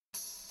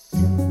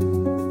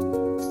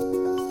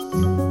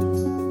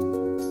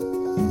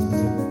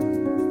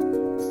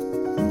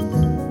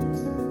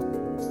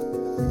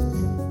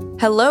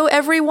Hello,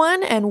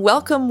 everyone, and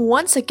welcome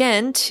once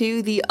again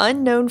to the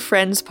Unknown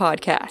Friends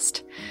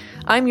podcast.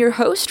 I'm your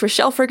host,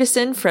 Rochelle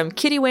Ferguson from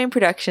Kitty Wayne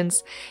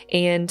Productions,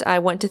 and I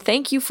want to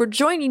thank you for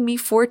joining me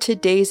for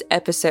today's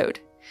episode.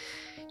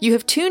 You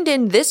have tuned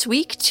in this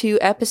week to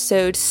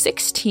episode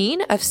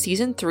 16 of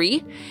season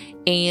 3,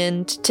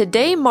 and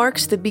today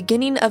marks the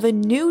beginning of a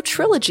new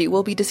trilogy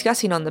we'll be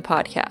discussing on the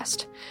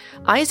podcast,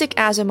 Isaac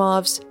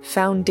Asimov's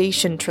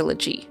Foundation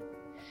Trilogy.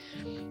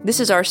 This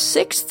is our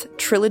 6th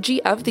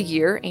trilogy of the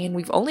year, and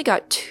we've only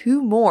got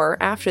 2 more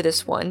after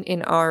this one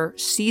in our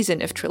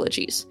season of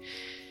trilogies.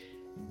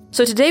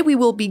 So today we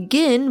will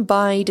begin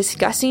by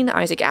discussing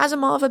Isaac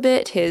Asimov a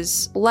bit,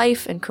 his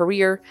life and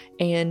career,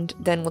 and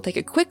then we'll take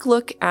a quick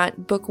look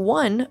at book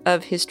 1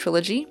 of his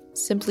trilogy,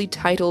 simply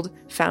titled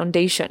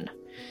Foundation.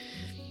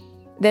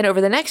 Then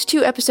over the next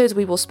 2 episodes,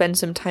 we will spend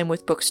some time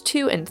with books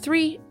 2 and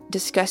 3,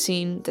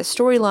 discussing the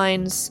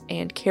storylines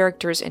and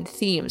characters and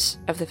themes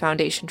of the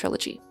Foundation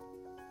trilogy.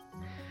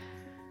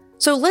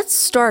 So let's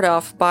start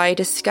off by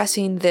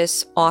discussing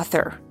this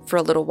author for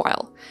a little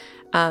while,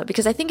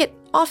 because I think it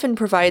often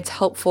provides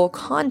helpful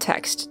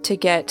context to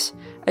get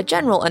a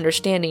general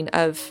understanding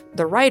of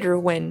the writer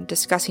when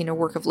discussing a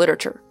work of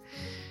literature.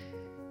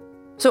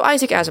 So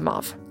Isaac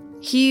Asimov,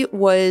 he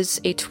was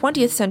a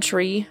 20th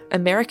century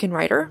American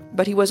writer,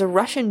 but he was a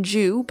Russian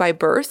Jew by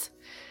birth.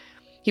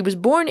 He was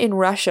born in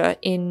Russia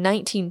in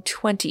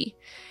 1920,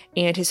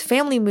 and his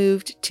family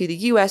moved to the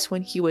US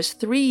when he was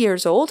 3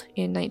 years old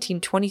in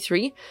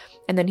 1923,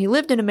 and then he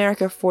lived in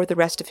America for the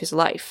rest of his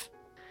life.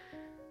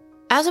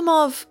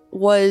 Asimov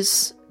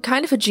was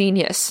kind of a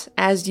genius,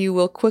 as you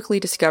will quickly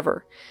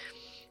discover.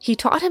 He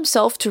taught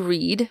himself to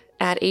read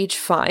at age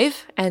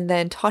 5, and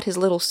then taught his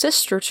little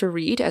sister to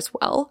read as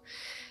well.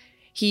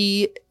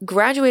 He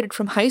graduated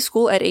from high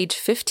school at age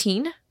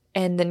 15,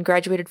 and then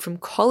graduated from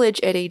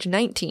college at age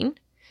 19.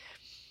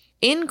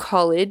 In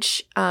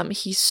college,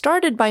 he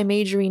started by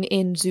majoring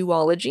in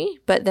zoology,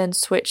 but then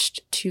switched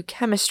to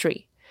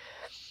chemistry.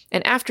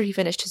 And after he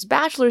finished his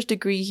bachelor's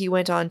degree, he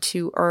went on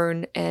to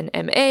earn an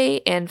MA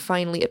and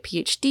finally a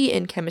PhD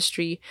in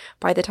chemistry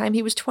by the time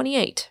he was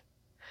 28.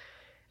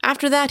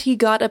 After that, he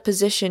got a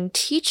position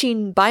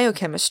teaching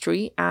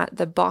biochemistry at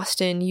the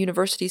Boston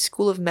University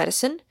School of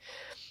Medicine.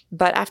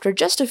 But after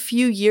just a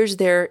few years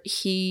there,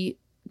 he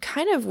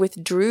kind of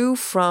withdrew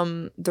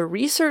from the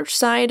research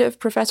side of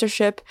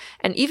professorship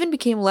and even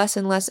became less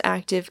and less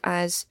active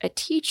as a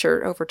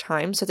teacher over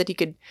time so that he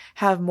could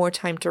have more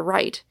time to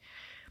write.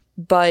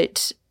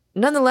 But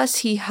nonetheless,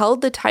 he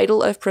held the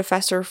title of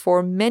professor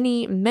for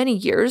many, many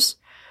years,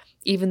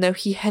 even though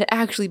he had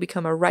actually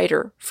become a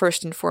writer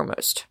first and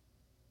foremost.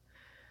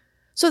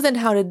 So then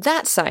how did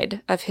that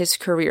side of his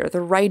career,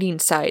 the writing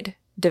side,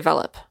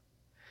 develop?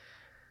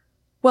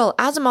 Well,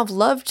 Asimov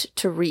loved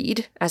to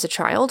read as a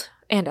child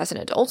and as an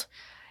adult,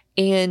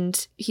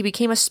 and he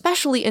became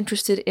especially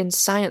interested in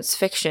science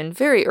fiction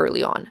very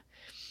early on.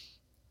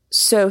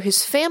 So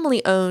his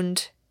family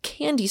owned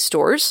candy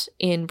stores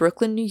in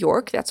Brooklyn, New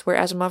York. That's where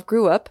Asimov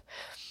grew up.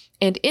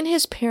 And in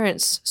his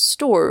parents'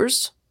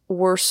 stores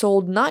were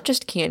sold not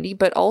just candy,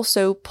 but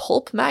also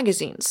pulp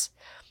magazines,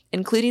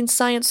 including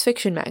science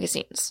fiction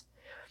magazines.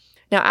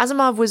 Now,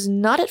 Asimov was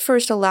not at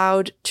first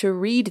allowed to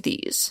read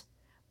these,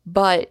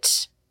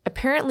 but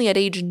apparently at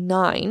age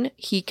 9,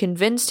 he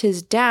convinced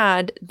his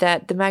dad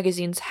that the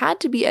magazines had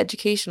to be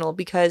educational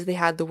because they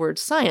had the word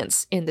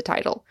science in the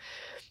title.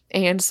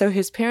 And so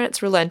his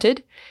parents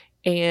relented,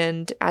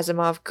 and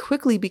Asimov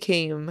quickly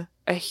became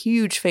a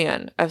huge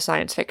fan of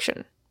science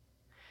fiction.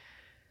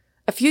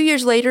 A few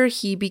years later,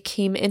 he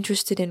became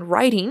interested in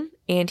writing,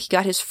 and he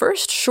got his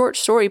first short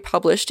story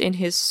published in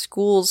his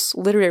school's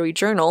literary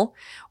journal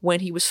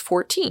when he was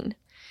 14.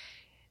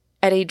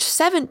 At age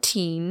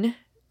 17,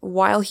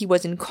 while he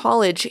was in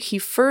college, he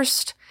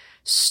first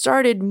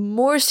started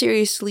more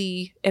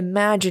seriously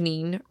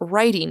imagining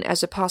writing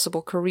as a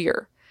possible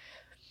career.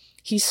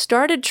 He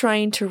started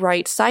trying to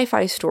write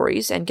sci-fi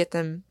stories and get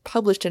them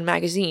published in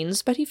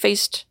magazines, but he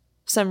faced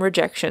some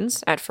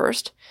rejections at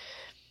first.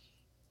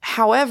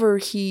 However,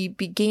 he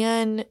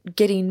began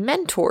getting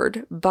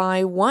mentored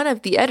by one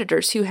of the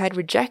editors who had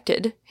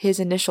rejected his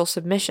initial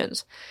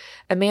submissions,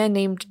 a man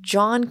named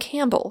John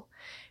Campbell,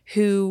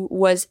 who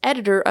was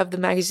editor of the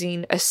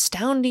magazine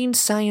Astounding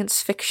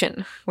Science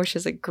Fiction, which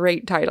is a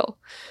great title.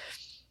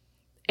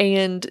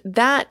 And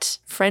that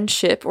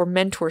friendship or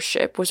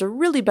mentorship was a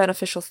really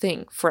beneficial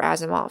thing for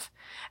Asimov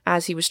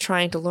as he was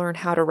trying to learn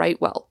how to write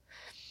well.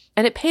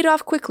 And it paid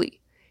off quickly.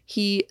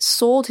 He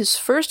sold his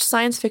first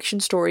science fiction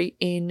story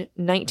in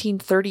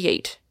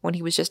 1938 when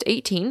he was just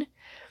 18,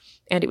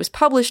 and it was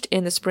published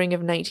in the spring of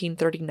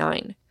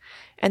 1939.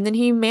 And then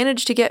he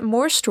managed to get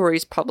more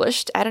stories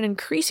published at an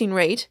increasing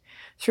rate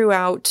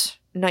throughout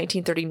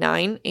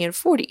 1939 and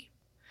 40.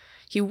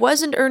 He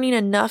wasn't earning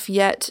enough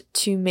yet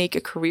to make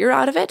a career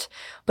out of it,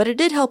 but it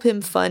did help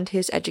him fund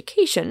his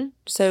education,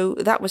 so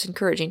that was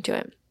encouraging to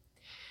him.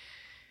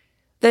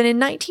 Then in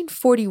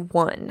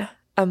 1941,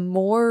 a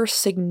more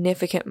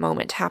significant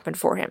moment happened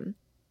for him.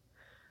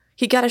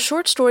 He got a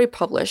short story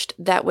published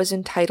that was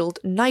entitled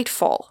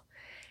Nightfall,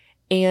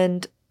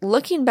 And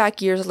looking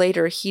back years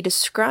later, he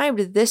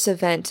described this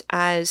event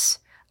as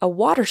a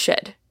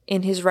watershed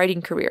in his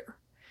writing career.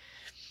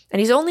 And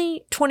he's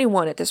only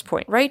 21 at this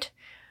point, right?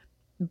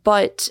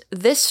 But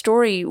this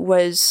story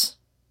was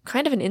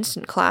kind of an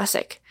instant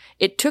classic.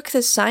 It took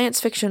the science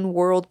fiction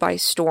world by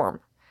storm.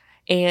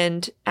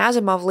 And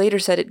Asimov later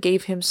said it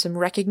gave him some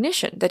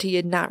recognition that he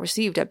had not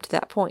received up to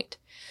that point.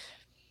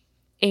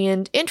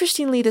 And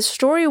interestingly, the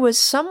story was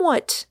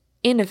somewhat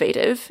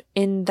innovative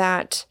in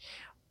that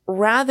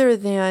rather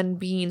than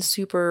being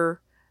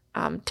super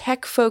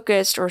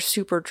tech-focused or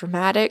super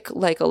dramatic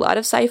like a lot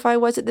of sci-fi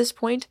was at this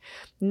point,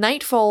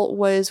 Nightfall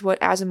was what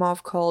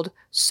Asimov called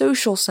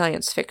social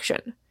science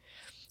fiction.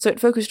 So it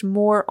focused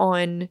more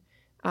on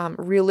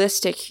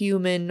realistic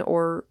human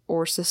or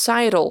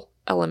societal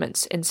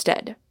elements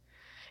instead.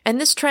 And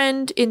this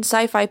trend in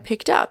sci-fi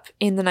picked up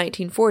in the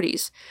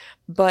 1940s,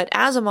 but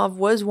Asimov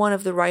was one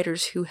of the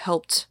writers who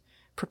helped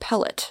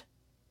propel it.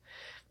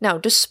 Now,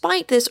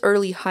 despite this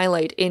early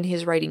highlight in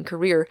his writing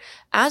career,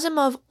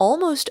 Asimov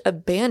almost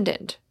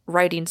abandoned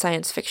writing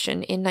science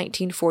fiction in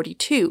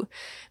 1942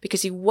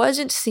 because he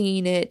wasn't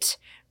seeing it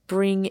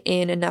bring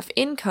in enough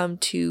income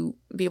to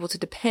be able to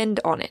depend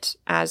on it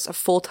as a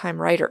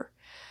full-time writer.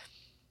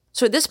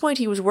 So at this point,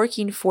 he was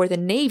working for the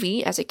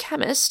Navy as a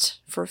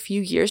chemist for a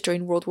few years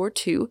during World War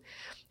II,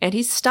 and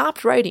he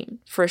stopped writing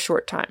for a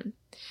short time.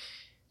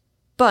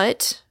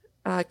 But,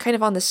 kind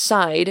of on the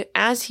side,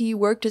 as he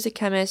worked as a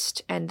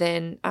chemist and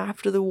then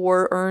after the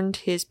war earned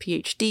his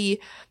PhD,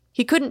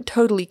 he couldn't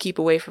totally keep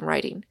away from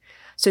writing.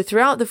 So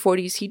throughout the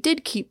 40s, he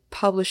did keep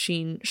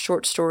publishing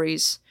short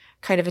stories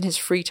kind of in his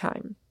free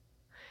time.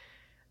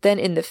 Then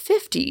in the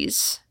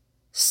 50s,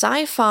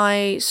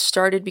 sci-fi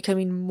started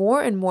becoming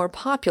more and more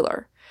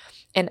popular.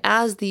 And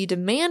as the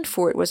demand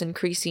for it was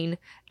increasing,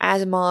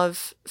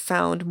 Asimov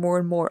found more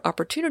and more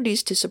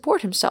opportunities to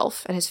support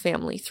himself and his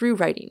family through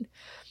writing.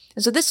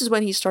 And so this is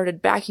when he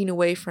started backing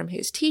away from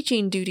his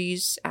teaching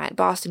duties at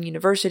Boston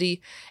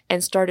University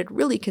and started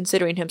really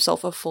considering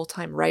himself a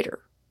full-time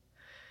writer.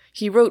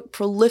 He wrote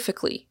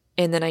prolifically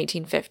in the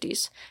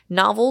 1950s,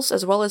 novels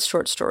as well as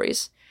short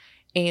stories.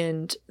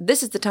 And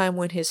this is the time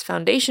when his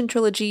Foundation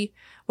trilogy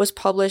was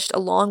published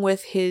along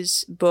with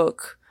his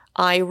book,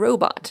 I,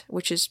 Robot,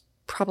 which is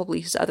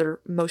probably his other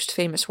most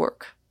famous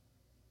work.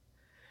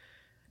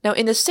 Now,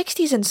 in the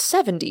 60s and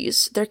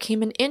 70s, there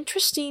came an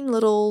interesting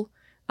little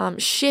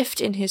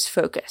shift in his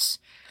focus.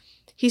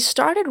 He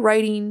started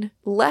writing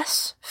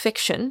less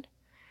fiction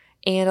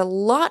and a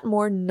lot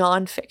more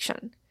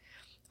nonfiction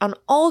on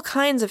all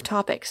kinds of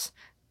topics.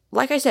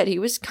 Like I said, he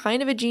was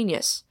kind of a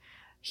genius.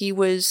 He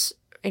was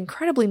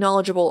incredibly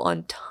knowledgeable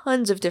on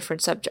tons of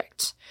different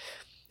subjects.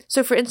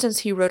 So, for instance,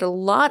 he wrote a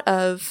lot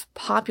of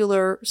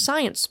popular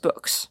science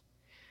books.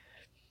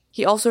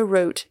 He also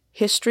wrote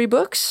history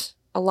books,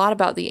 a lot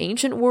about the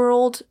ancient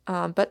world,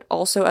 but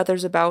also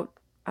others about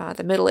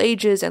the Middle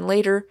Ages and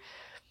later.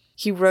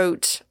 He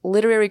wrote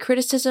literary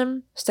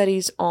criticism,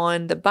 studies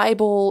on the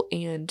Bible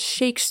and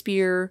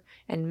Shakespeare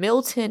and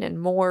Milton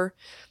and more.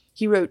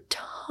 He wrote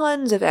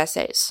tons of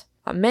essays,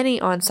 many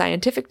on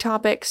scientific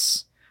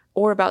topics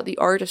or about the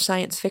art of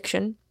science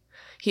fiction.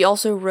 He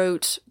also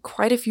wrote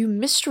quite a few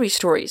mystery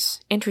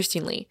stories,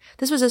 interestingly.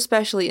 This was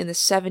especially in the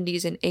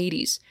 70s and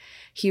 80s.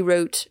 He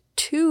wrote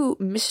 2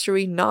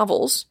 mystery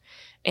novels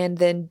and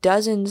then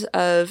dozens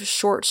of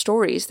short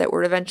stories that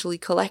were eventually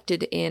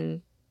collected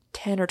in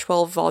 10 or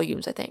 12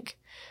 volumes, I think.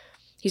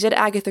 He said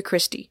Agatha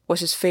Christie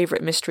was his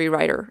favorite mystery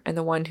writer and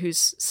the one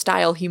whose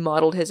style he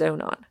modeled his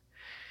own on.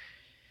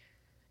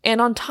 And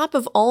on top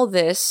of all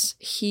this,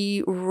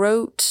 he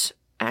wrote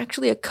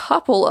actually a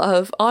couple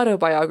of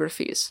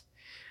autobiographies.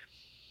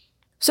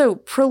 So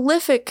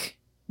prolific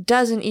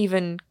doesn't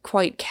even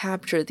quite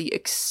capture the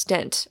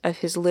extent of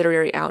his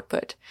literary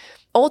output.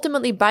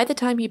 Ultimately, by the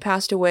time he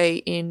passed away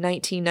in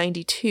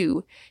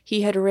 1992,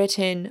 he had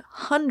written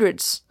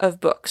hundreds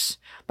of books,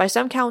 by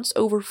some counts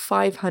over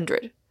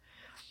 500.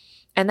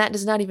 And that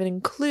does not even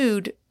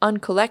include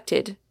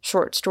uncollected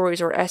short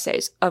stories or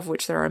essays, of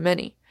which there are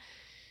many.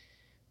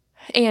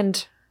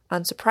 And,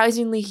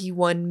 unsurprisingly, he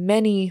won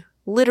many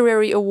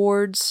literary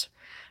awards,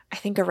 I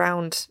think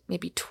around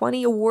maybe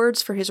 20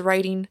 awards for his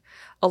writing,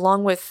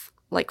 along with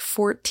like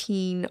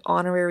 14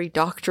 honorary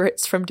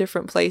doctorates from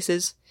different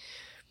places.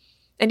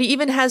 And he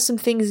even has some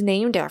things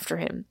named after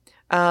him.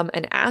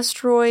 An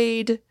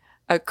asteroid,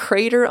 a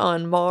crater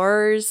on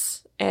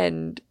Mars,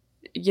 and,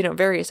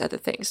 various other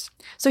things.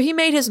 So he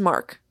made his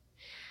mark.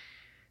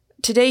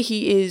 Today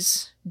he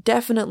is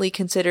definitely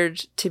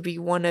considered to be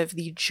one of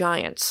the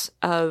giants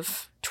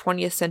of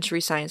 20th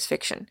century science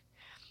fiction.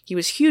 He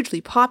was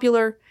hugely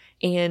popular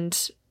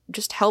and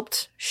just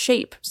helped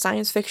shape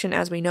science fiction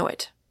as we know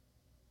it.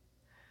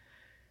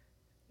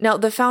 Now,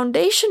 the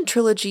Foundation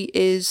trilogy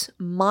is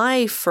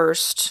my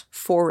first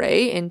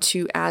foray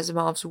into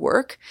Asimov's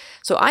work,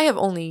 so I have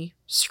only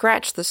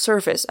scratched the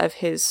surface of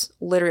his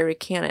literary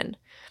canon.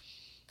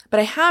 But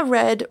I have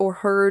read or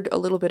heard a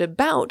little bit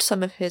about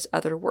some of his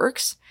other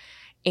works,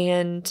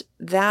 And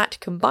that,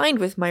 combined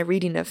with my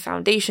reading of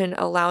Foundation,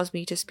 allows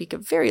me to speak a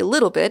very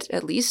little bit,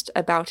 at least,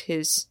 about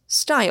his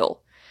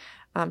style,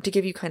 to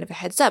give you kind of a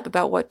heads up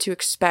about what to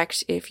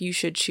expect if you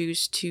should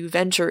choose to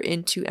venture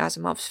into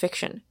Asimov's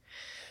fiction.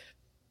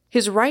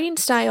 His writing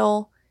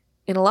style,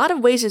 in a lot of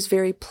ways, is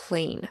very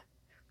plain.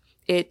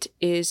 It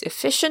is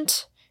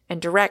efficient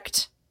and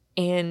direct,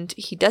 and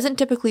he doesn't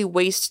typically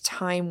waste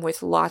time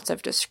with lots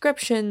of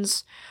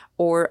descriptions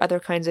or other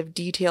kinds of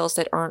details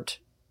that aren't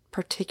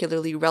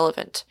particularly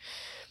relevant.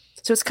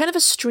 So it's kind of a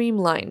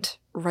streamlined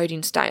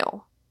writing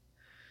style.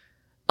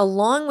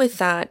 Along with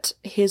that,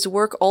 his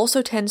work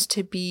also tends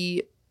to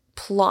be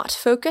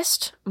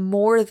plot-focused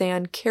more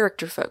than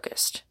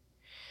character-focused.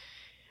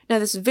 Now,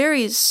 this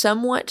varies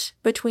somewhat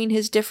between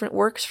his different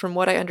works from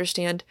what I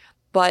understand,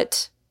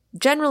 but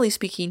generally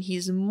speaking,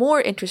 he's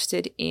more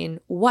interested in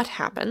what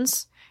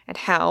happens and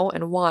how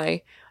and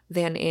why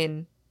than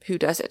in who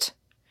does it.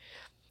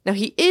 Now,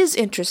 he is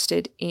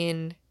interested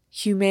in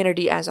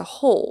humanity as a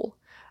whole,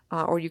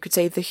 or you could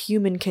say the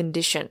human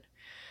condition,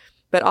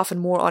 but often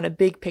more on a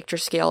big picture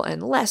scale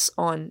and less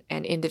on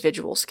an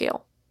individual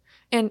scale.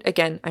 And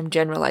again, I'm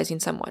generalizing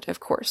somewhat, of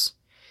course.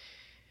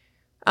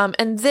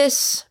 And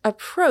this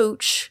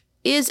approach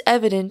is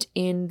evident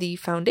in the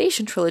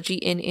Foundation trilogy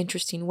in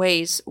interesting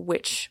ways,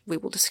 which we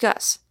will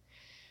discuss.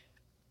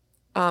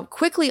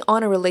 Quickly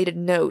on a related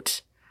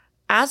note,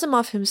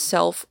 Asimov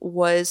himself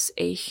was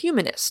a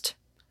humanist.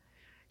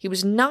 He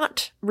was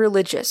not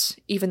religious,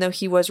 even though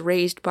he was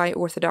raised by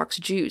Orthodox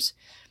Jews.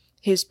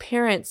 His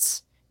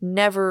parents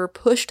never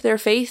pushed their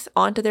faith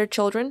onto their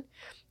children,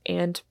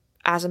 and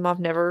Asimov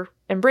never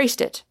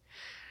embraced it.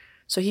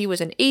 So he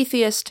was an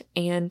atheist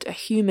and a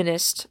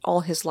humanist all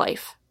his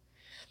life.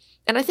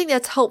 And I think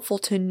that's helpful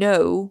to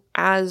know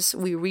as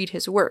we read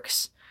his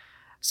works,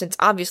 since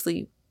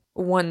obviously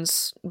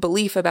one's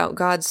belief about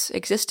God's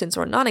existence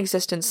or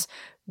non-existence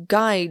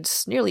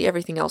guides nearly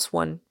everything else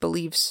one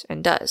believes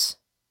and does.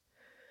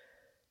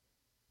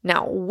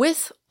 Now,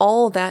 with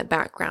all that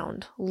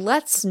background,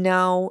 let's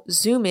now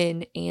zoom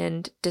in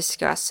and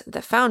discuss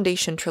the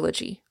Foundation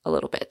trilogy a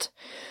little bit.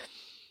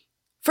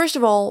 First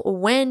of all,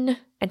 when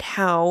and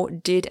how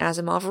did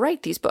Asimov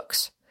write these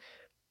books?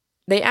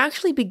 They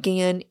actually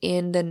began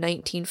in the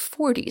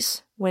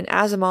 1940s, when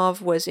Asimov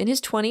was in his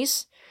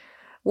 20s,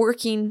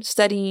 working,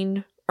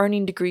 studying,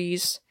 earning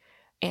degrees,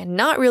 and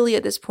not really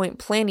at this point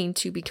planning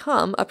to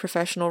become a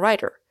professional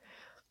writer.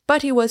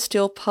 But he was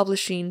still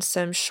publishing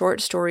some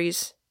short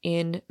stories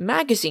in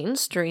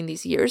magazines during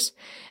these years,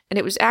 and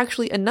it was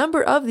actually a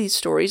number of these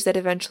stories that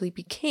eventually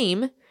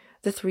became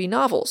the 3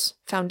 novels,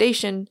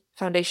 Foundation,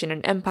 Foundation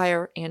and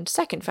Empire, and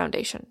Second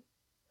Foundation.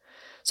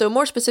 So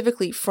more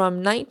specifically,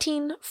 from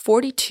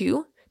 1942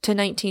 to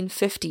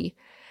 1950,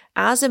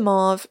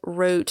 Asimov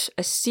wrote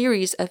a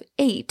series of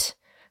 8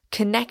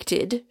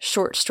 connected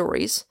short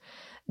stories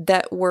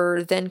that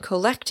were then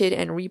collected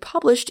and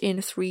republished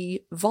in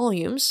 3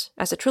 volumes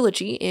as a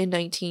trilogy in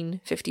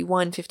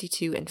 1951,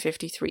 52, and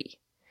 53.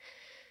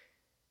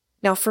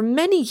 Now, for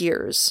many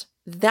years,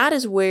 that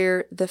is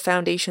where the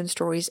Foundation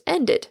stories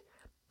ended,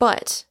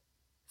 but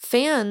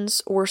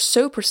fans were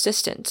so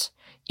persistent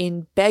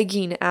in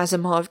begging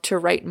Asimov to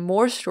write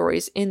more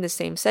stories in the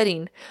same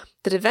setting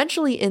that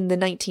eventually in the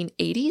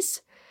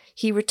 1980s,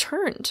 he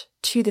returned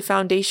to the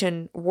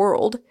Foundation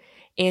world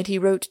and he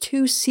wrote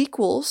 2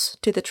 sequels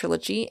to the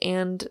trilogy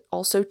and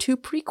also 2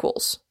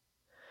 prequels.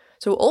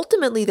 So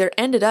ultimately, there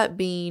ended up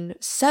being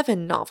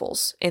 7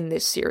 novels in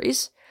this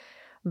series,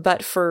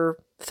 but for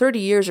 30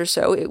 years or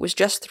so, it was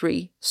just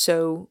 3,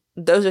 so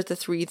those are the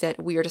 3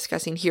 that we are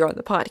discussing here on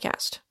the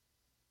podcast.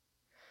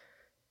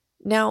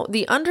 Now,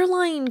 the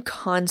underlying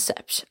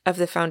concept of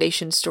the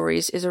Foundation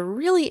stories is a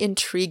really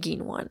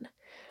intriguing one.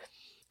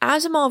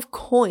 Asimov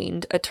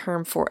coined a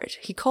term for it.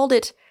 He called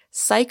it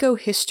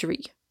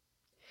psychohistory.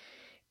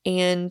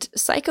 And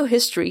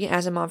psychohistory,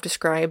 Asimov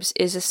describes,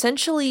 is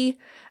essentially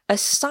a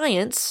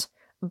science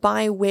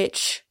by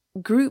which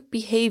group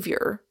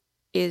behavior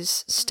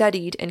is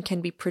studied and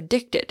can be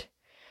predicted,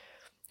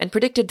 and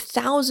predicted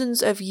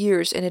thousands of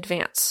years in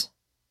advance.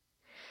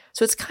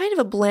 So it's kind of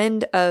a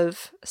blend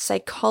of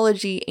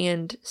psychology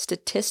and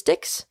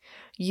statistics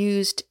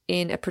used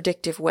in a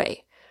predictive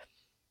way.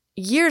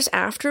 Years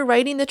after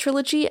writing the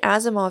trilogy,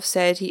 Asimov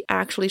said he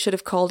actually should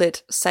have called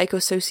it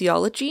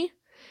psychosociology,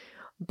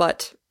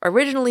 but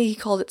originally he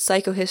called it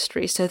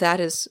psychohistory, so that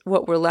is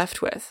what we're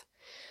left with.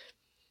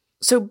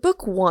 So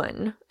book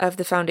 1 of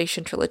the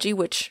Foundation trilogy,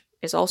 which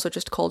is also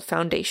just called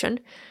Foundation,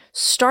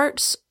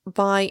 starts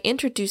by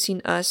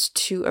introducing us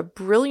to a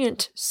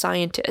brilliant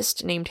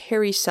scientist named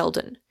Hari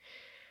Seldon.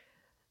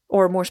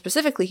 Or more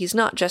specifically, he's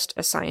not just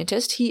a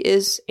scientist, he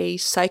is a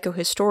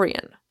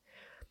psychohistorian.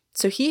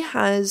 So he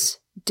has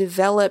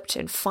developed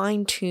and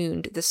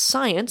fine-tuned the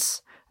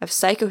science of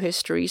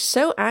psychohistory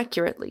so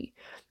accurately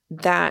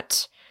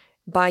that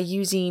by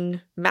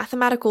using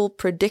mathematical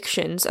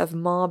predictions of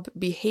mob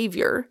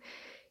behavior,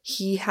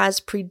 he has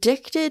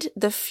predicted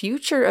the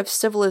future of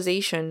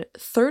civilization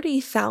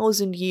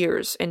 30,000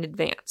 years in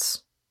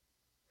advance.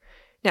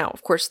 Now,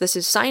 of course, this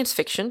is science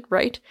fiction,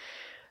 right?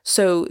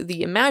 So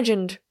the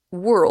imagined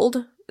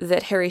world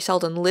that Hari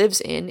Seldon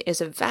lives in is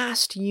a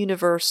vast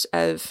universe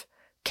of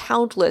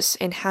countless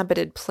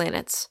inhabited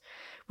planets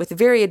with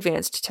very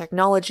advanced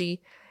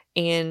technology,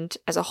 and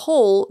as a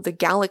whole, the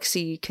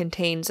galaxy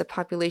contains a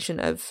population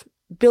of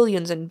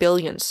billions and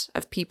billions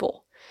of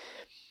people.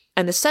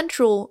 And the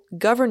central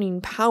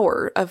governing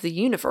power of the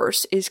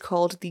universe is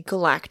called the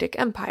Galactic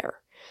Empire.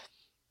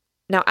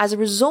 Now, as a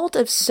result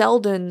of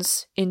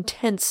Seldon's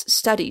intense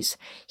studies,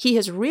 he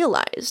has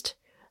realized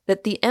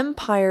that the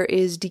empire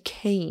is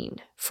decaying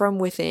from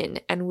within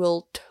and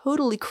will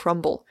totally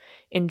crumble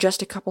in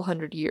just a couple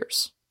hundred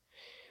years.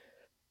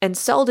 And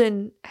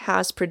Seldon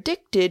has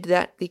predicted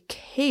that the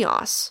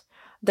chaos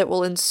that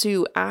will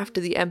ensue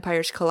after the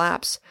empire's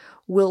collapse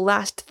will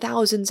last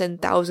thousands and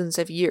thousands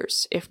of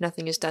years if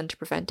nothing is done to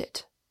prevent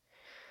it.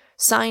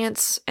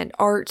 Science and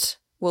art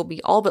will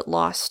be all but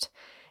lost,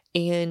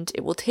 and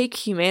it will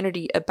take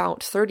humanity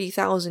about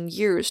 30,000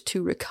 years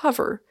to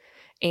recover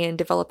and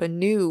develop a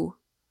new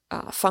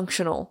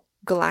functional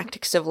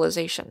galactic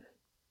civilization.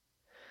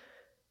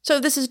 So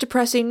this is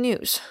depressing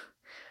news.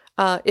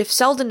 If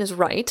Seldon is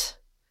right,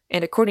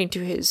 and according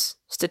to his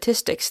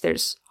statistics,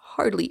 there's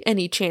hardly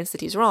any chance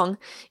that he's wrong,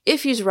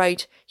 if he's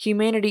right,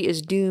 humanity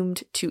is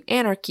doomed to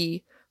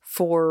anarchy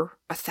for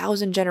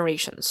 1,000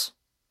 generations.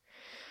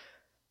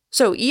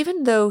 So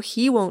even though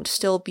he won't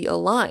still be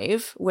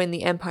alive when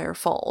the empire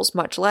falls,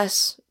 much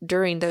less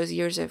during those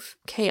years of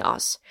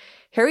chaos,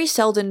 Hari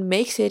Seldon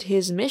makes it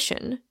his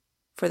mission,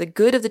 for the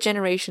good of the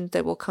generations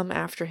that will come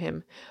after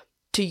him,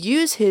 to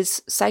use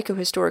his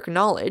psychohistoric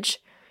knowledge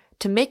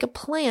to make a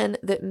plan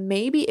that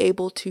may be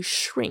able to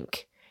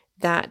shrink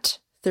that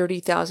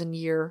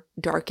 30,000-year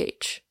dark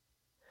age.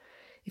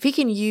 If he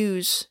can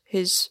use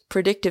his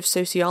predictive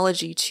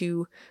sociology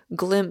to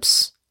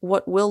glimpse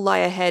what will lie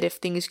ahead if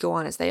things go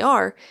on as they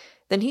are,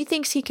 then he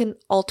thinks he can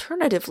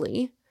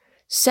alternatively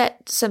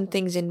set some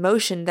things in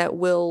motion that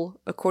will,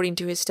 according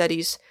to his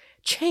studies,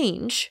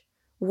 change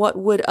what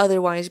would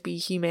otherwise be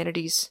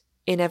humanity's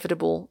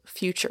inevitable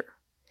future.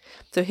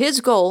 So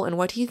his goal, and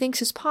what he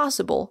thinks is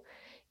possible,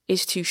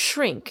 is to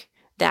shrink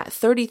that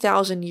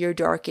 30,000-year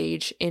dark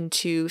age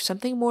into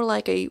something more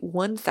like a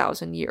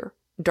 1,000-year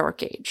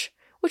dark age,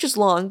 which is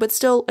long, but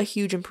still a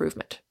huge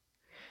improvement.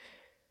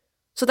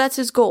 So that's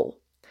his goal.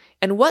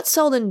 And what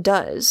Seldon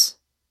does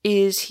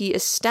is he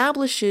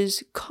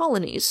establishes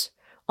colonies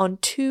on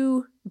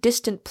 2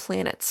 distant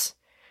planets,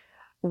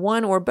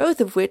 one or both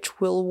of which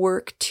will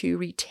work to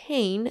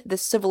retain the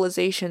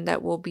civilization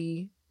that will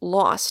be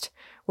lost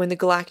when the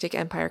Galactic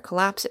Empire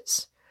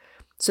collapses.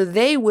 So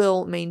they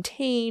will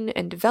maintain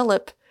and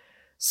develop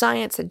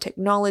science and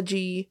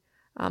technology,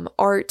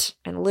 art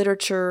and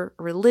literature,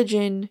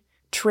 religion,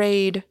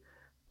 trade,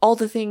 all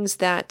the things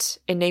that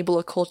enable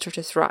a culture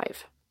to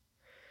thrive.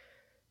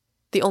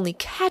 The only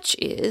catch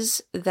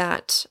is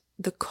that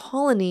the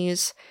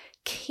colonies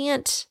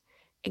can't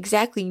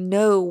exactly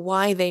know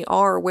why they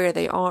are where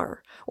they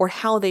are, or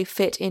how they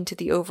fit into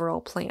the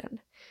overall plan.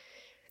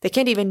 They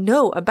can't even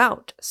know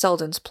about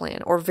Seldon's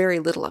plan, or very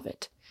little of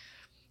it.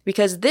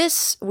 Because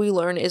this, we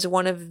learn, is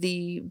one of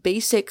the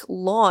basic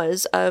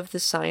laws of the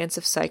science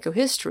of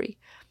psychohistory.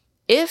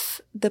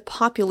 If the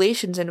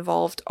populations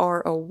involved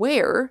are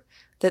aware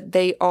that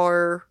they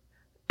are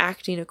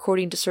acting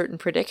according to certain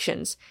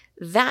predictions,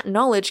 that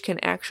knowledge can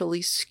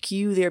actually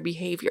skew their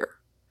behavior.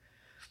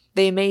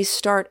 They may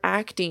start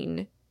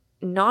acting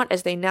not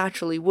as they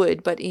naturally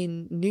would, but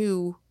in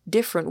new,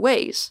 different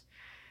ways,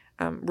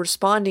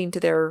 responding to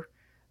their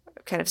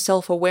kind of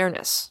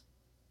self-awareness.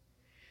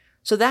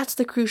 So that's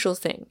the crucial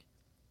thing.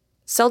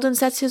 Seldon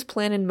sets his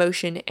plan in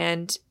motion,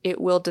 and it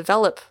will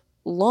develop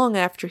long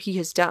after he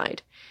has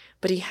died,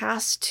 but he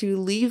has to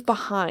leave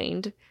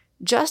behind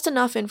just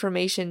enough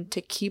information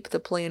to keep the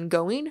plan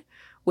going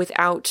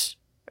without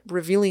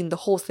revealing the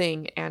whole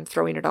thing and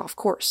throwing it off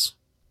course.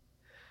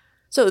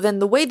 So then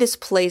the way this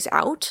plays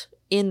out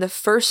in the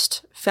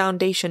first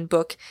Foundation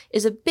book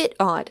is a bit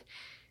odd.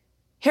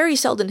 Hari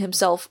Seldon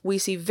himself we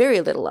see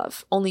very little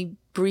of, only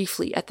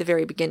briefly at the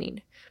very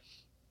beginning.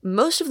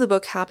 Most of the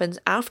book happens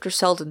after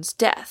Seldon's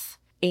death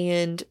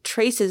and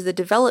traces the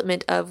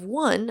development of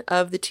one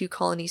of the 2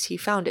 colonies he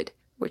founded,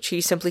 which he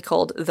simply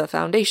called the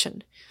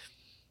Foundation.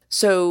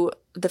 So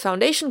the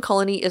Foundation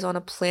colony is on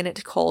a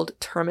planet called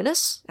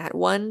Terminus at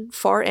one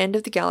far end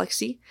of the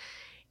galaxy,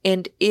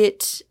 and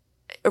it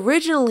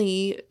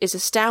originally is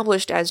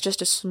established as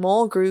just a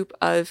small group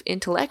of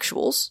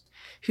intellectuals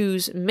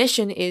whose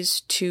mission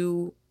is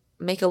to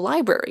make a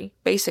library,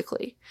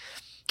 basically.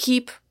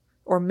 Keep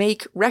or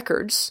make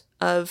records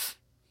of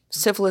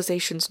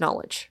civilization's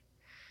knowledge.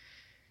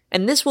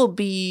 And this will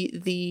be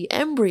the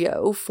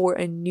embryo for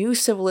a new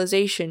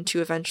civilization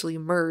to eventually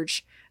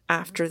emerge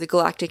after the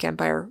Galactic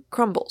Empire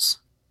crumbles.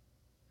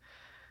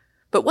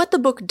 But what the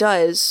book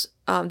does,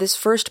 this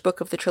first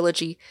book of the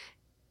trilogy,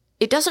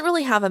 it doesn't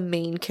really have a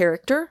main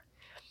character.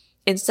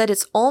 Instead,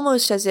 it's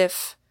almost as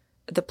if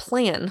the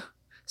plan,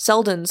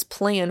 Seldon's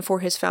plan for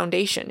his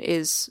Foundation,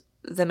 is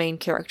the main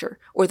character,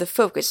 or the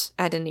focus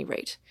at any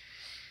rate.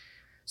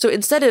 So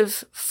instead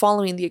of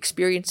following the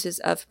experiences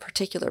of a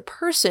particular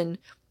person,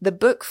 the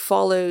book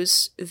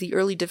follows the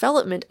early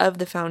development of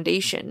the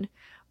Foundation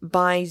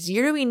by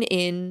zeroing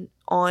in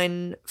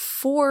on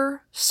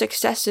 4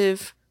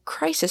 successive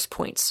crisis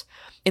points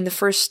in the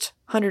first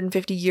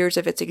 150 years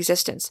of its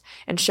existence,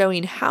 and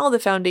showing how the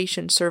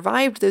Foundation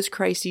survived those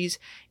crises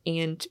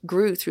and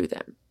grew through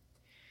them.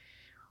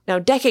 Now,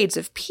 decades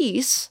of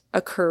peace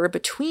occur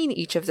between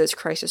each of those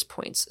crisis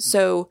points,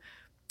 so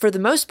for the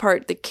most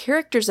part, the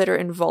characters that are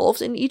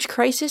involved in each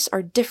crisis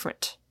are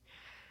different.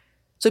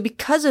 So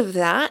because of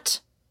that,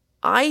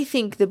 I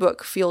think the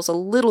book feels a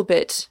little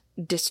bit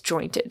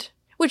disjointed,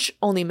 which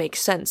only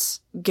makes sense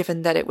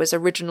given that it was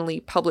originally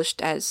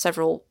published as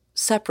several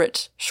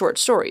separate short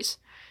stories.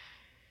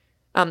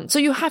 So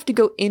you have to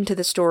go into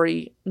the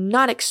story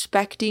not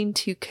expecting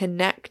to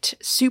connect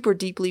super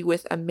deeply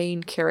with a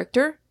main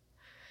character,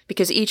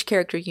 because each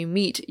character you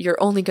meet,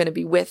 you're only going to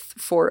be with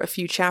for a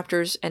few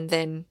chapters, and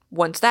then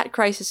once that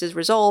crisis is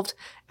resolved,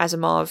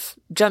 Asimov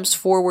jumps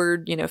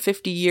forward,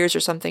 50 years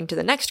or something to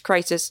the next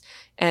crisis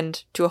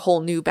and to a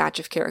whole new batch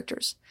of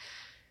characters.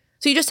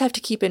 So you just have to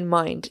keep in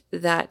mind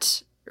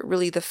that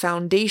really the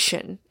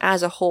Foundation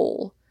as a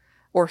whole,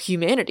 or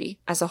humanity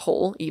as a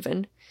whole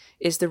even,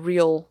 is the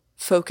real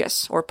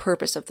focus or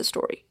purpose of the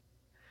story.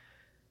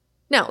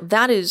 Now,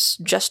 that is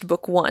just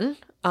book 1.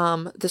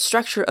 The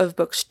structure of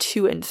books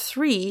 2 and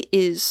 3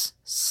 is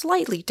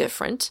slightly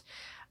different,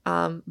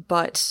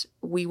 but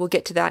we will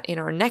get to that in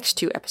our next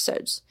 2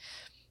 episodes.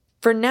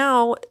 For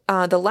now,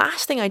 the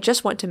last thing I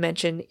just want to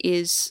mention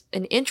is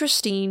an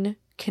interesting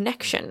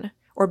connection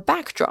or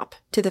backdrop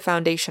to the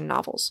Foundation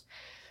novels.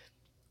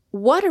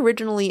 What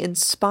originally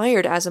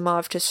inspired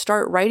Asimov to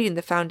start writing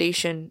the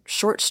Foundation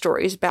short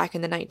stories back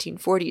in the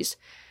 1940s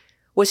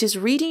was his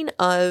reading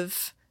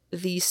of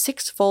the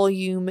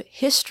 6-volume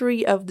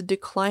History of the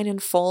Decline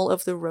and Fall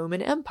of the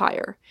Roman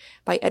Empire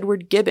by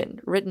Edward Gibbon,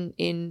 written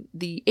in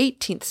the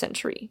 18th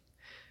century.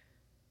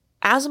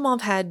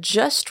 Asimov had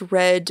just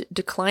read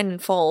Decline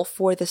and Fall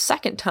for the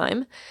second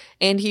time,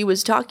 and he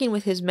was talking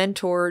with his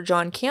mentor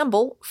John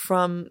Campbell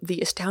from the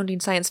Astounding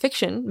Science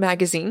Fiction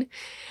magazine,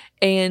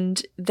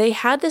 and they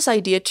had this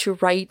idea to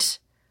write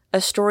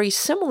a story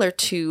similar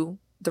to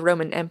the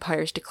Roman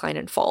Empire's decline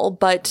and fall,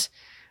 but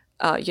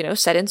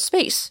set in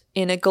space,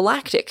 in a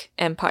galactic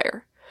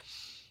empire.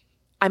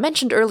 I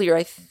mentioned earlier,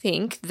 I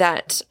think,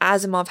 that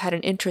Asimov had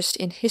an interest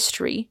in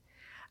history,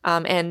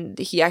 and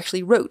he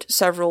actually wrote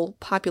several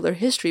popular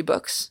history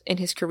books in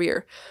his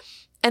career.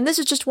 And this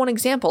is just one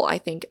example, I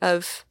think,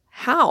 of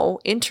how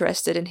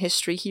interested in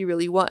history he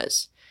really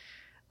was.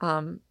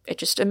 It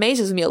just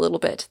amazes me a little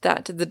bit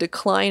that the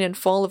decline and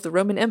fall of the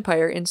Roman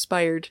Empire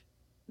inspired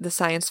the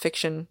science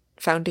fiction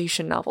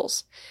Foundation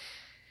novels.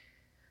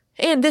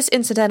 And this,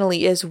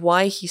 incidentally, is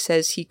why he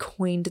says he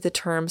coined the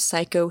term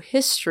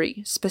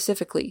psychohistory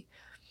specifically,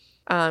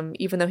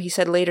 even though he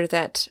said later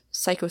that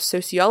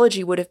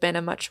psychosociology would have been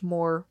a much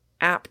more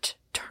apt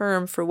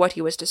term for what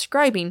he was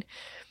describing.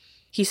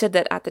 He said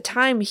that at the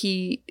time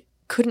he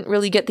couldn't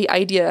really get the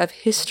idea of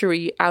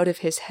history out of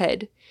his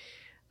head,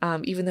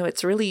 even though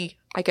it's really,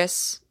 I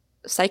guess,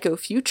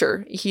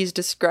 psycho-future he's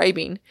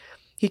describing.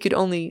 He could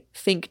only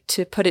think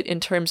to put it in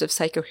terms of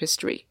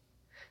psychohistory.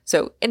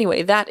 So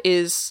anyway, that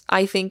is,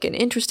 I think, an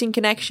interesting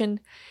connection,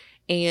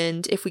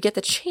 and if we get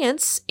the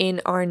chance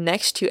in our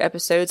next 2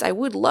 episodes, I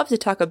would love to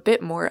talk a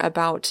bit more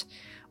about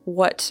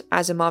what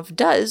Asimov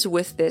does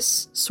with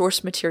this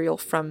source material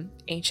from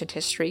ancient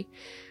history,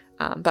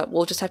 but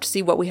we'll just have to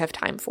see what we have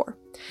time for.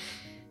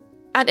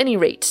 At any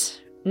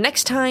rate,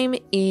 next time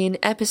in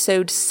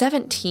episode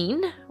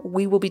 17,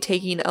 we will be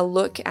taking a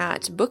look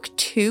at book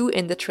 2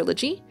 in the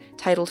trilogy,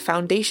 titled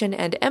Foundation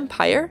and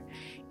Empire,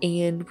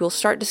 and we'll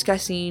start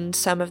discussing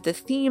some of the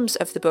themes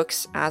of the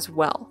books as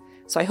well.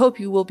 So I hope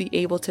you will be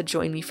able to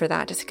join me for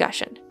that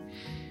discussion.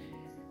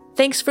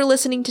 Thanks for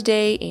listening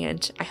today,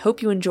 and I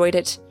hope you enjoyed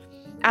it.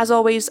 As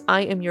always,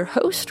 I am your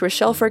host,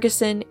 Rochelle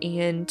Ferguson,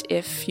 and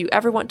if you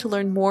ever want to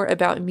learn more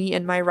about me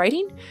and my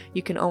writing,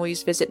 you can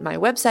always visit my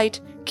website,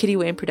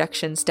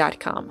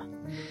 kittywayneproductions.com.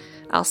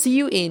 I'll see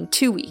you in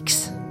 2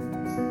 weeks.